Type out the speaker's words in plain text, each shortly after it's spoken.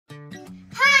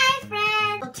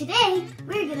Today,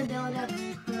 we're gonna build a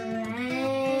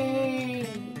crane.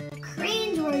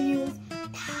 Cranes were used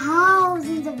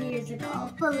thousands of years ago.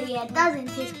 Hopefully it doesn't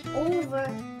take over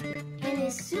and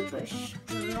is super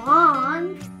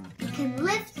strong. It can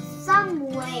lift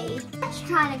some weight. Let's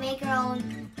try to make our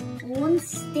own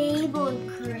stable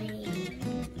crane.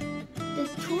 The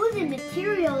tools and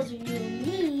materials you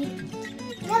need: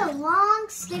 get a long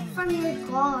stick from your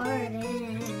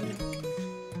garden.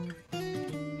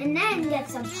 And then get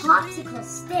some popsicle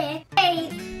stick,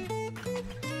 tape,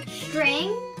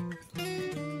 string,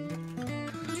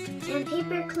 and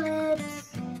paper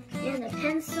clips, and a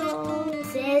pencil,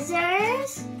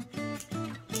 scissors,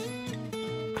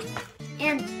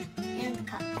 and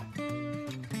cup,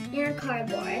 and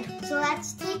cardboard. So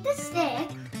let's take the stick,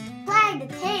 apply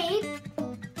the tape.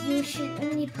 You should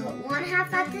only put one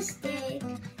half at the stick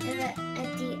and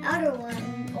at the other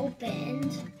one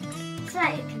opened, so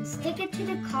that you can stick it to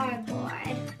the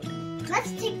cardboard.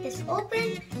 Let's take this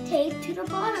open tape to the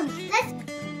bottom. Let's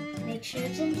make sure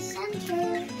it's in the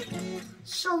center.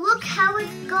 So look how it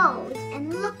goes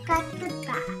and look at the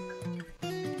back.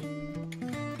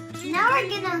 Now we're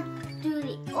gonna do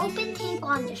the open tape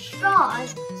on the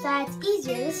straws so that it's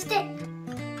easier to stick.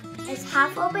 It's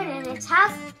half open and it's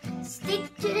half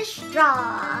stick to the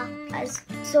straw.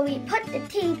 So we put the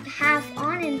tape half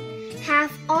on and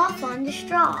half off on the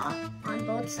straw on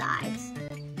both sides.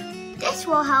 This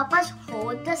will help us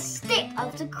hold the stick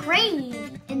of the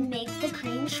crane and make the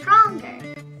crane stronger.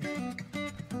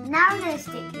 Now we're going to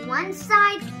stick one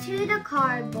side to the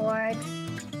cardboard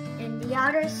and the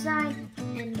other side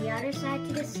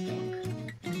to the stick.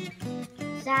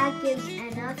 That gives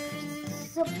enough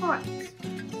support.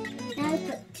 Now we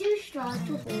put two straws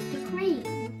to hold the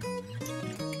crane.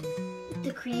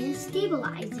 The crane is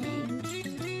stabilizing.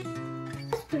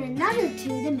 Put another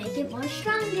two to make it more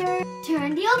stronger.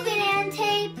 Turn the open end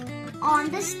tape on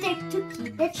the stick to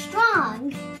keep it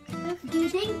strong. Do you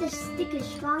think the stick is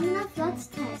strong enough? Let's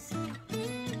test.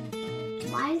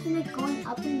 Why isn't it going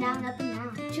up and down, up and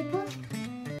down? Triple?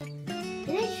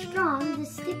 It is strong, the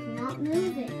stick not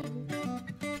moving.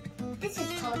 This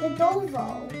is called a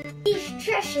Dovo. These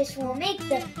trusses will make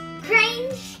the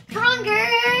crane stronger.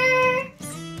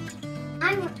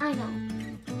 I know.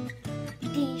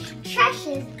 These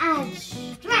trusses add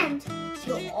strength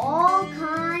to all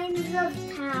kinds of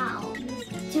towns,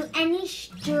 to any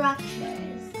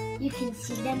structures. You can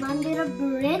see them under the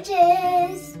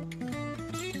bridges.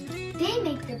 They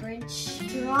make the bridge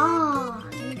strong.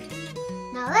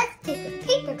 Now let's take a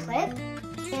paper clip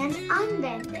and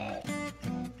unbend it.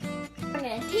 We're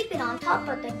going to tape it on top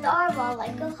of the doorbell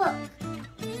like a hook.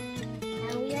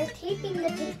 Now we are taping the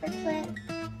paper clip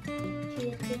to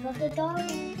the tip of the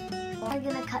doorbell. We're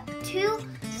going to cut two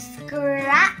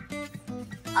scraps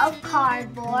of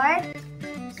cardboard.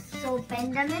 So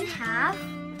bend them in half.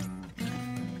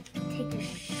 Take a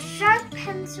sharp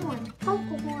pencil and poke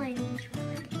a hole in each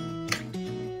one.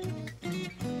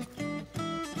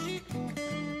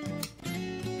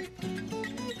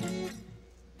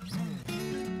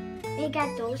 Make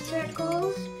at those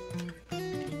circles.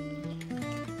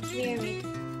 Very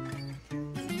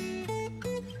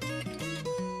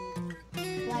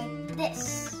like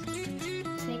this.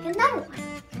 Let's make another one.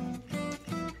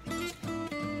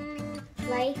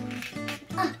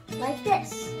 Like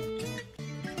this.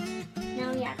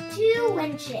 Now we have two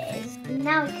winches. And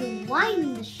now we can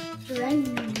wind the string.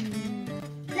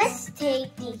 Let's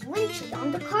take these winches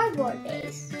on the cardboard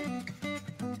base.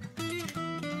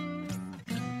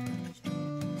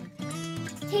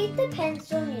 Take the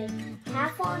pencil and use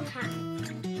half on half.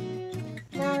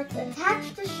 Now let's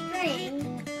attach the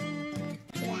string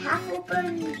to the half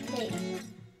open tape.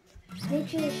 Make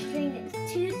sure the string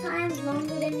is 2 times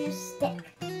longer than your stick.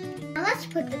 Now let's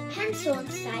put the pencil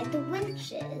inside the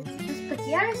winches. Let's put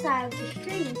the other side of the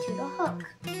string into the hook.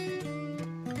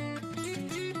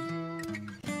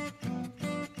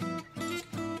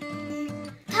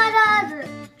 Ta-da!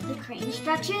 The crane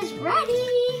structure is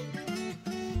ready!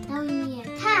 Now we need to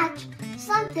attach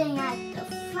something at the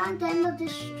front end of the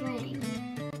string.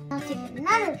 Now take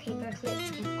another paper clip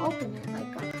and open it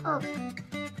like a hook.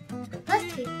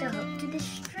 Let's take the hook to the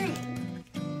string.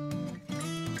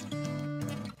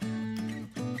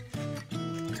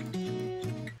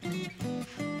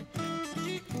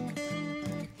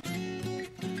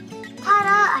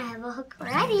 Ta-da! I have a hook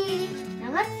ready.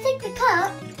 Now let's take the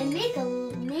cup and make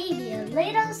maybe a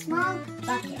little small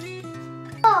bucket.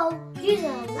 So use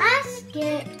an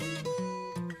elastic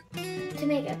to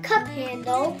make a cup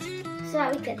handle so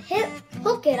that we can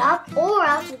hook it up, or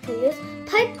else we could use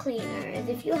pipe cleaners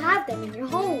if you have them in your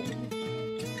home.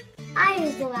 I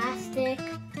used elastic.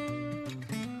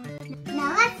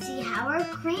 Now let's see how our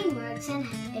crane works and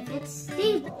if it's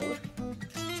stable.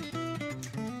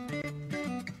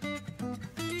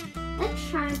 Let's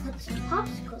try and put some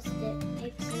popsicle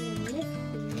sticks in the lift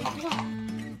as well.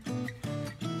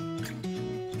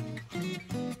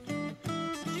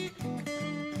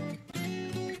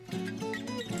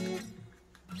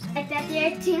 Like that there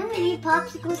are too many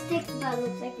popsicle sticks, but it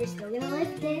looks like we're still gonna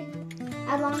lift it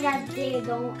as long as they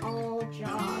don't all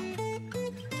drop.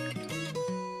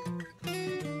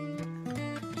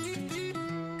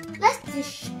 Let's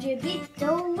distribute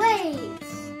the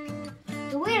weights.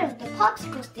 The weight of the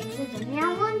popsicle sticks is only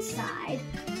on one side.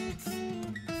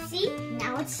 See,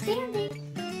 now it's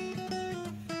standing.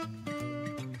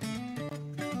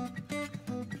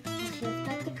 Let's lift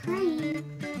up the crane.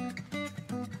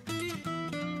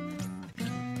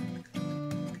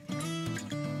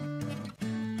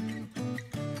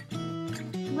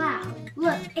 Wow,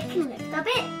 look, it can lift a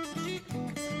bit.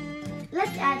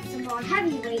 Let's add some more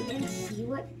heavy weight and see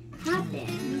what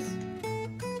happens.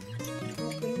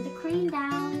 We'll bring the crane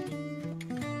down.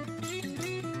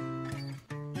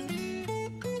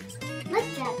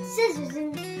 Let's add scissors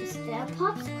instead of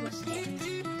popsicle sticks.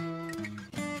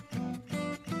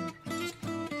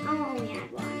 I'll only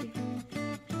add one,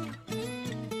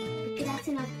 because that's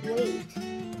enough weight.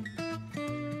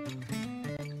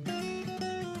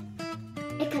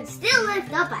 It could still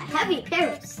lift up a heavy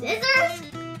pair of scissors?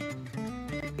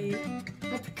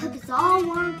 But the cup is all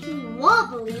wonky and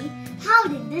wobbly. How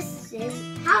did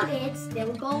it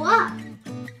still go up?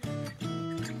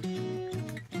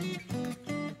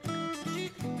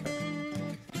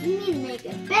 We need to make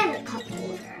a better cup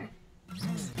holder.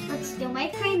 But still, my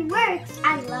crane works.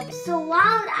 I love it. So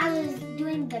while I was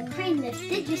doing the crane lift,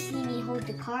 did you see me hold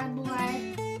the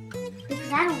cardboard?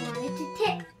 Because I don't want it to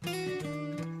tip.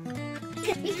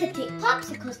 We could take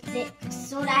popsicle sticks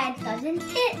so that it doesn't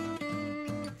tip.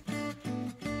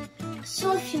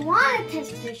 So if you want to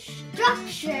test the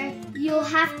structure, you'll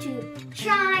have to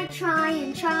try.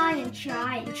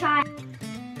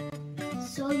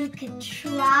 So you can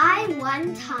try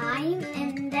one time,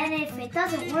 and then if it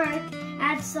doesn't work,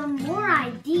 add some more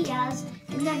ideas,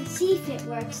 and then see if it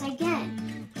works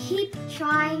again. Keep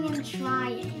trying and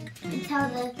trying until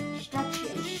the structure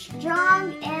is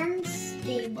strong and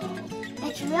stable.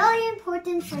 It's really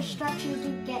important for structure to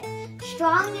get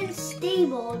strong and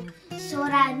stable so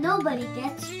that nobody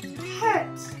gets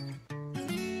hurt.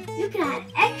 You can add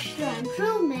extra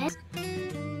improvements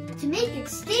to make it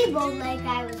stable, like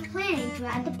I was planning to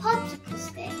add the popsicle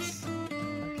sticks.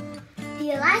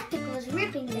 The elastic was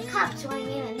ripping the cup, so I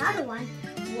made another one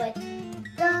with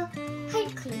the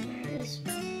pipe cleaners.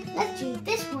 Let's do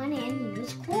this one and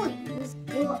use coins.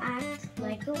 It will act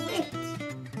like a lift.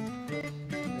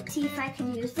 Let's see if I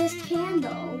can use this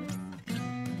candle.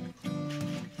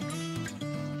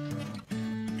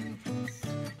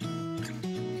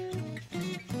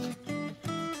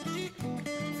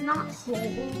 It's not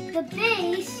holding the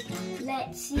base.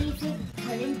 Let's see if it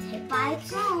couldn't tip by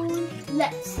its own.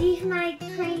 Let's see if my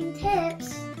crane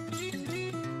tips.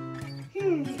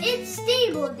 It's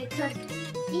stable because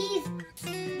these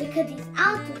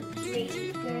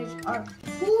outriggers are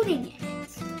holding it.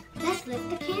 Let's lift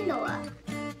the candle up.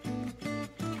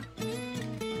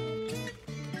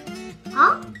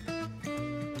 Huh?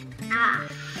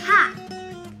 Aha!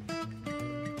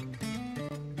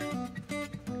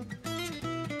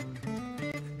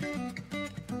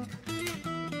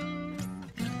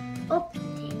 Oh,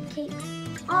 the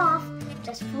tape's off.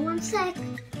 Just for 1 sec.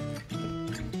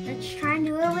 Let's try and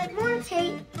do a little bit more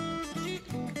tape.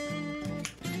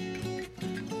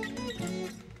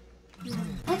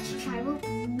 Let's try with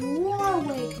more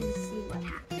weight and see what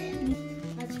happens.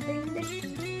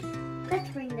 Let's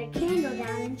bring the candle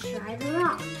down and try the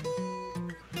rock.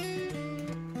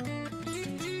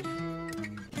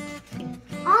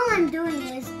 All I'm doing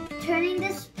is turning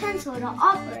this pencil to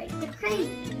operate the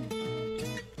crane.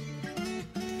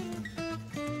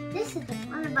 This is the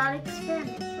fun about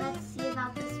experiments. Let's see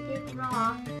about this big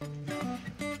rock.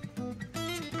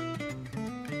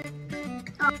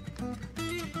 Oh.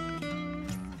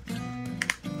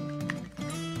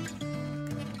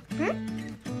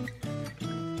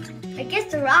 I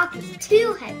guess the rock is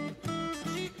too heavy.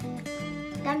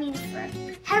 That means for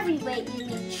heavy weight you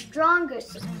need stronger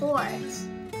supports.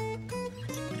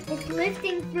 It's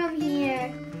lifting from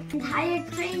here. The entire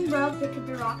crane broke because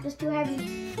the rock is too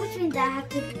heavy, which means I have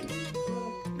to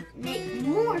make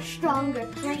more stronger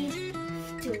cranes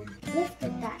to lift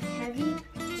with that heavy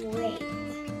weight.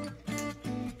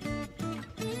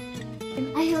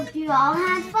 I hope you all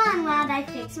had fun while I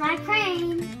fix my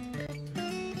crane.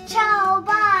 Ciao,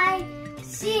 bye.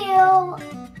 See you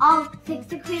I'll fix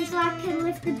the crane so I can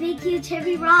lift the big, huge,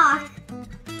 heavy rock.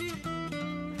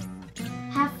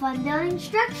 Have fun building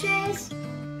structures.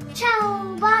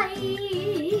 Ciao, bye.